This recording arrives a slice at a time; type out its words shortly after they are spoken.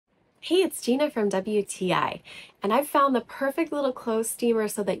Hey, it's Gina from WTI, and I've found the perfect little clothes steamer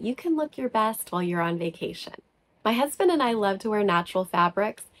so that you can look your best while you're on vacation. My husband and I love to wear natural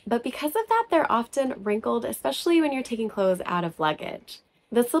fabrics, but because of that, they're often wrinkled, especially when you're taking clothes out of luggage.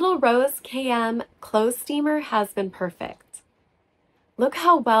 This little Rosekm clothes steamer has been perfect. Look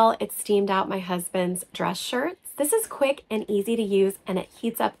how well it steamed out my husband's dress shirts. This is quick and easy to use, and it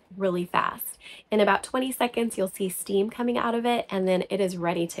heats up really fast. In about 20 seconds, you'll see steam coming out of it, and then it is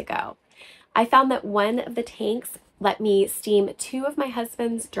ready to go. I found that one of the tanks let me steam 2 of my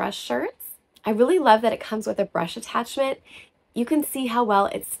husband's dress shirts. I really love that it comes with a brush attachment. You can see how well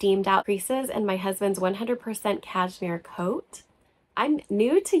it steamed out creases in my husband's 100% cashmere coat. I'm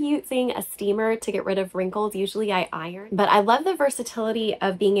new to using a steamer to get rid of wrinkles. Usually I iron, but I love the versatility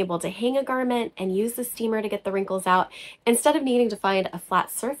of being able to hang a garment and use the steamer to get the wrinkles out instead of needing to find a flat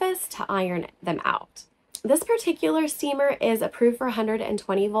surface to iron them out. This particular steamer is approved for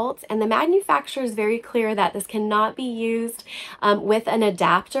 120 volts, and the manufacturer is very clear that this cannot be used with an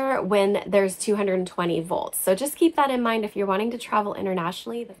adapter when there's 220 volts. So just keep that in mind if you're wanting to travel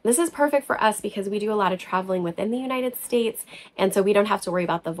internationally. This is perfect for us because we do a lot of traveling within the United States, and so we don't have to worry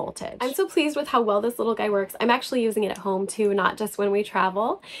about the voltage. I'm so pleased with how well this little guy works. I'm actually using it at home too, not just when we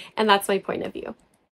travel, and that's my point of view.